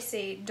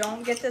spicy,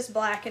 don't get this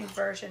blackened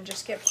version.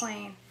 Just get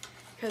plain,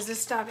 because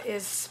this stuff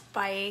is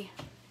spicy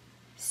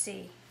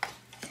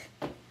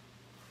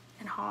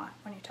and hot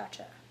when you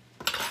touch it.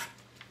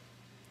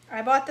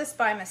 I bought this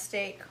by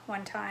mistake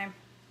one time.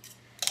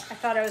 I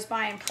thought I was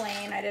buying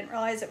plain. I didn't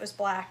realize it was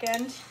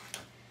blackened.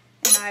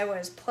 And I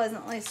was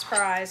pleasantly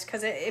surprised,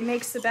 because it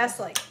makes the best,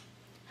 like,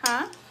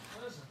 huh?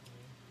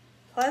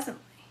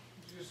 Pleasantly.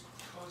 You just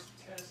toss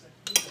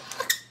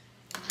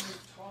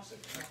a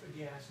cup of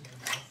gas in your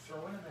mouth,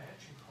 throw in a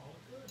match, and call it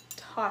good.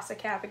 Toss a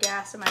cap of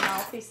gas in my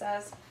mouth, he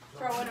says.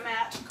 Throw in a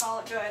match and call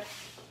it good.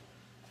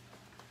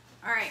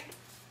 All right.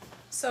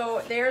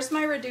 So there's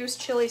my reduced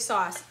chili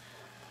sauce.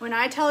 When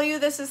I tell you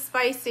this is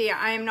spicy,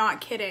 I am not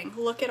kidding.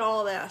 Look at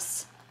all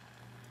this.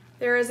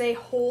 There is a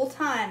whole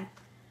ton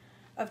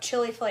of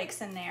chili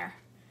flakes in there.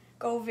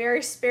 Go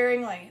very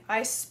sparingly.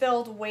 I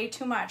spilled way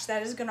too much.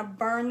 That is gonna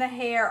burn the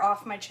hair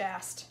off my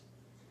chest.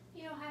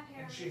 You don't have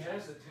hair. And she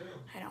has it too.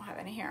 I don't have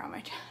any hair on my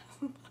chest.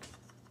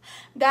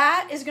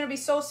 That is gonna be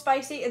so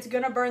spicy, it's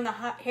gonna burn the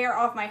hair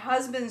off my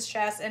husband's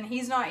chest, and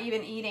he's not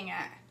even eating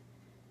it.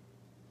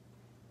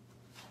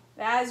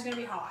 That is gonna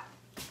be hot.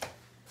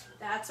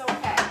 That's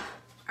okay.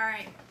 All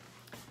right,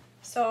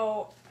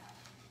 so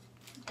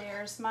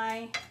there's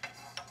my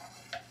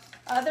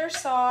other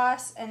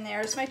sauce, and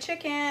there's my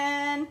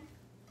chicken.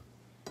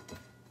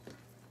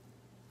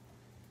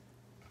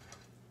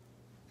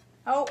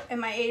 Oh,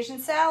 and my Asian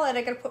salad.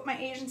 I gotta put my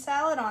Asian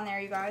salad on there,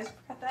 you guys.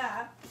 Forgot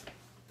that.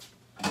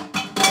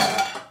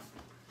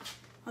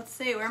 Let's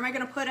see, where am I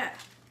gonna put it?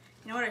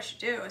 You know what I should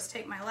do is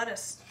take my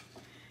lettuce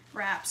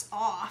wraps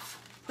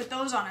off, put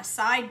those on a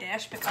side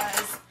dish,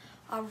 because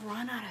I'll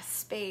run out of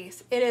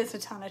space. It is a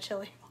ton of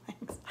chili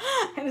flakes.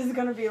 It is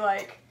gonna be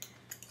like,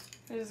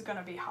 it is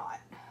gonna be hot.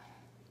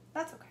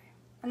 That's okay.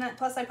 And then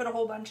plus I put a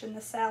whole bunch in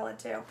the salad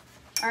too.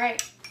 All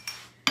right,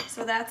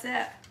 so that's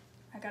it.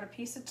 I got a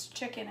piece of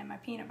chicken in my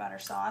peanut butter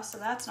sauce, so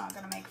that's not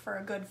gonna make for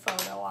a good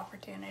photo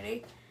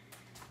opportunity.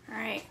 All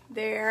right,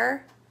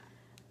 there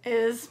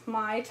is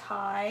my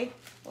Thai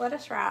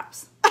lettuce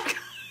wraps.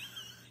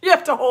 You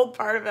have to hold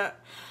part of it.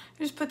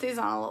 Just put these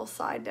on a little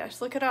side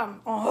dish. Look at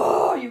them.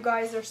 Oh, you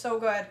guys, they're so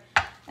good.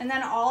 And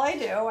then all I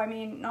do, I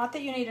mean, not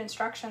that you need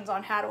instructions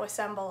on how to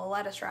assemble a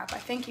lettuce wrap. I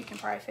think you can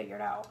probably figure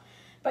it out.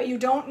 But you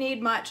don't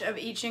need much of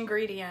each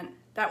ingredient.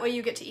 That way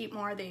you get to eat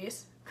more of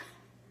these,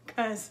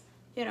 because,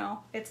 you know,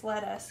 it's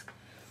lettuce.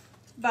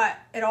 But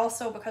it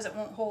also, because it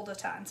won't hold a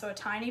ton. So a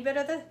tiny bit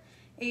of the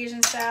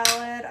Asian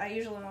salad. I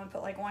usually want to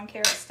put like 1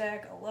 carrot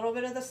stick, a little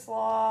bit of the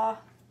slaw,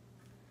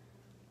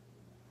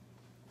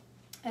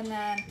 and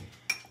then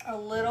a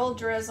little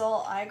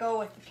drizzle. I go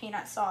with the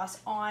peanut sauce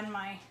on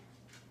my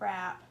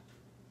wrap,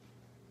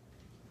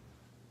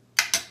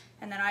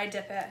 and then I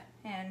dip it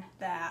in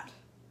that.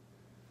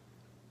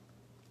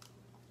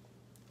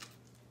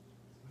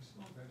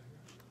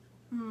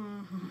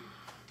 Mm-hmm.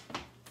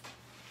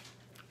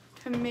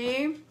 To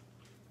me,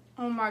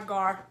 oh my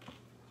God,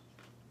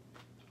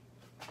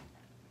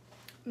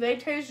 they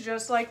taste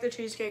just like the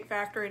Cheesecake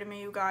Factory to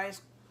me, you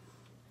guys.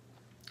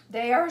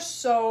 They are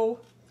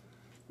so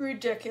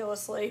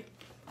ridiculously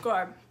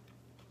good.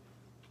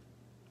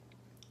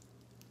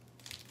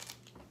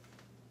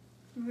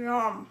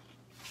 Yum.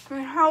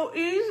 And how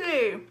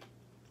easy.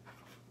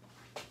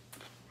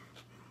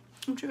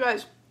 Don't you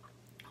guys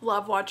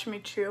love watching me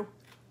chew?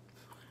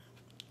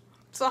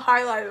 It's the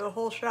highlight of the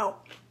whole show.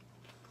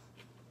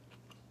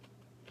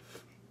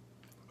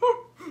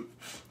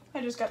 I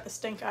just got the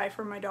stink eye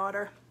from my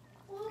daughter.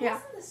 Well, it Yeah.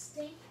 wasn't the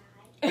stink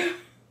eye.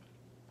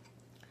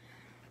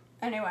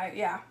 Anyway,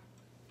 yeah.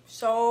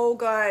 So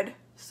good.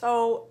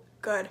 So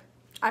good.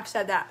 I've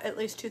said that at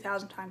least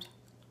 2,000 times.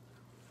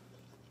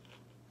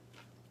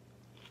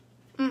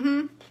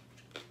 Mm-hmm.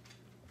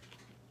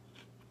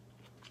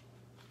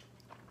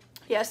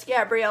 Yes,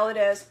 Gabrielle, it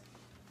is.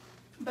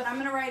 But I'm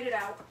gonna write it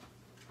out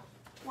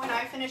when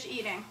I finish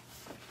eating.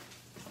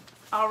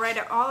 I'll write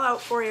it all out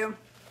for you.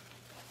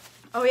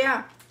 Oh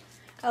yeah,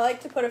 I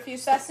like to put a few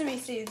sesame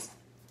seeds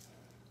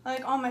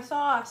like on my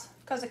sauce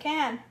because I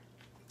can.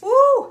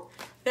 Woo!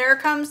 There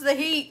comes the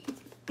heat.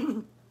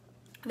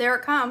 There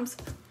it comes.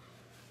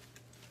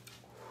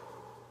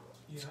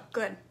 Yeah.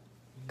 Good.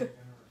 You're gonna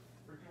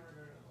freaking regret it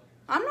later.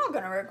 I'm not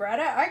gonna regret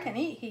it. I can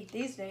eat heat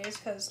these days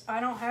because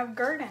I don't have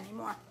GERD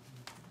anymore.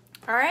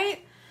 All right,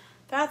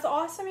 that's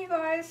awesome, you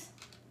guys.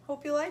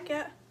 Hope you like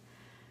it.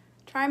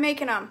 Try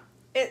making them.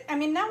 I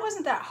mean, that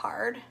wasn't that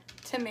hard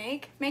to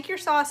make. Make your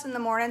sauce in the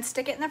morning,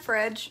 stick it in the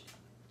fridge,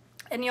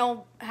 and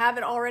you'll have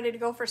it all ready to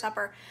go for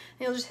supper.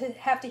 And you'll just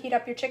have to heat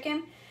up your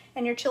chicken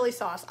and your chili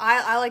sauce.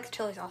 I like the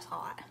chili sauce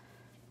hot,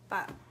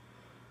 but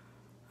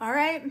all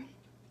right.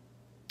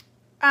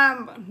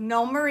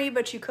 No, Marie,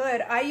 but you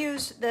could. I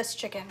use this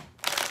chicken.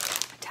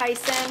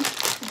 Tyson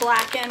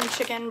blackened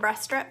chicken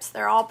breast strips.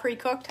 They're all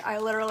pre-cooked. I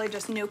literally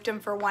just nuked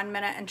them for 1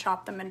 minute and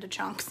chopped them into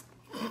chunks.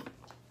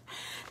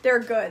 They're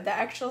good. The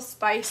actual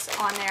spice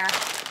on there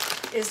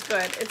is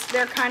good.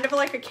 They're kind of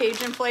like a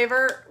Cajun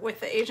flavor with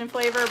the Asian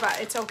flavor,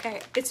 but it's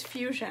okay. It's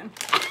fusion.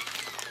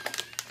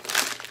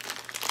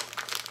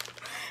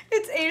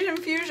 It's Asian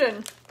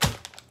fusion.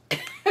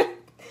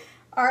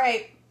 All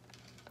right.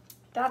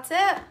 That's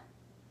it.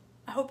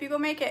 I hope you go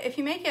make it. If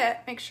you make it,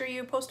 make sure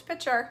you post a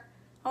picture.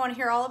 I want to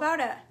hear all about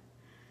it.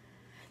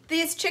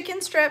 These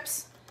chicken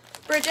strips,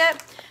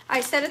 Bridget,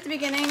 I said at the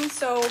beginning,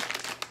 so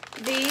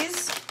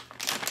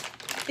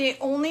the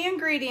only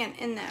ingredient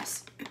in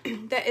this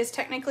that is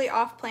technically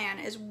off plan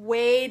is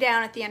way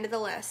down at the end of the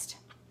list.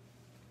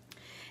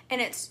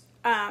 And it's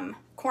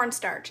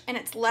cornstarch, and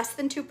it's less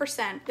than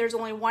 2%. There's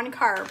only 1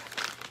 carb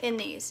in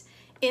these.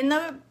 In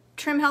the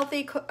Trim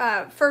Healthy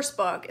first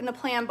book, in the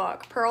plan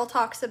book, Pearl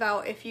talks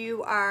about if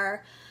you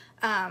are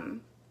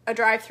a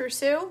drive-through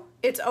Sue,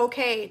 it's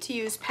okay to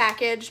use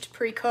packaged,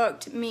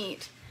 pre-cooked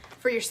meat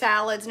for your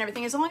salads and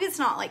everything, as long as it's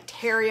not like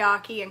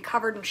teriyaki and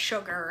covered in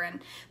sugar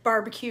and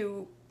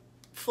barbecue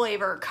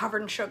flavor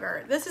covered in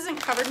sugar. This isn't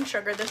covered in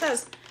sugar. This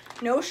has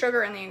no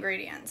sugar in the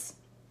ingredients.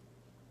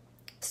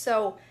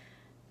 So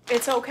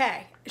it's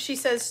okay. She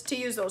says to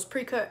use those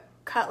pre-cut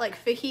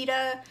like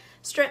fajita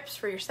strips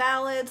for your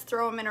salads,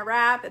 throw them in a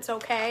wrap. It's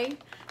okay.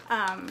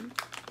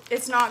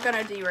 It's not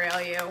gonna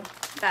derail you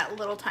that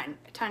little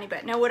tiny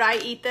bit. Now, would I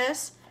eat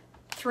this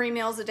 3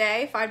 meals a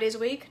day, 5 days a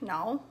week?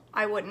 No,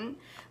 I wouldn't.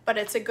 But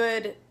it's a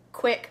good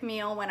quick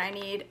meal when I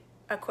need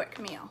a quick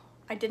meal.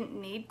 I didn't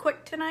need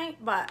quick tonight,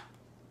 but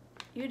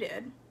you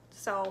did.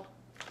 So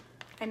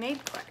I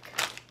made quick.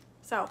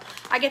 So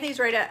I get these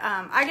right at,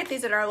 I get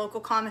these at our local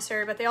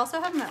commissary, but they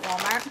also have them at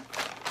Walmart.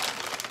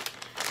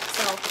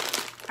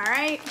 So, all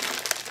right.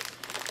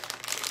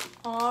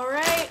 All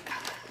right.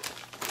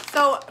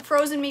 So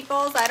frozen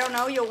meatballs, I don't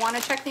know. You'll want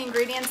to check the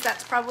ingredients.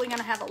 That's probably going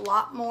to have a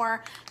lot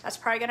more. That's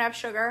probably going to have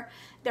sugar.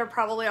 They're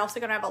probably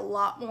also going to have a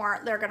lot more.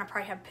 They're going to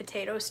probably have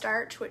potato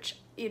starch, which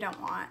you don't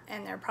want.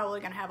 And they're probably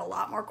going to have a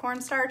lot more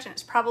cornstarch. And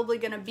it's probably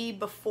going to be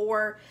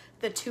before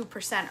the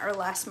 2% or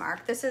less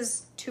mark. This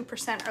is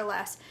 2% or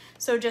less.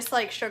 So just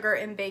like sugar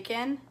in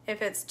bacon,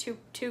 if it's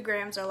 2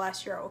 grams or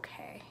less, you're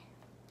okay.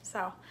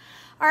 So,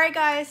 all right,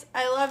 guys,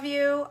 I love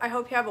you. I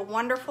hope you have a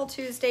wonderful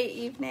Tuesday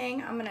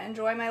evening. I'm going to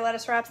enjoy my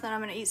lettuce wraps, then I'm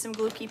going to eat some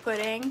glooky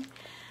pudding.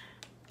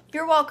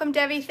 You're welcome,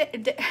 Debbie.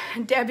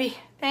 Debbie,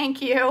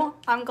 thank you.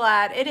 I'm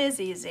glad. It is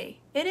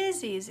easy. It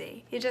is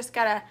easy. You just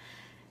got to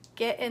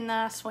get in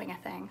the swing of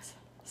things.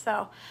 So,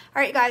 all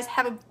right, guys,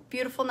 have a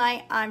beautiful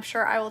night. I'm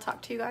sure I will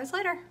talk to you guys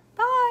later.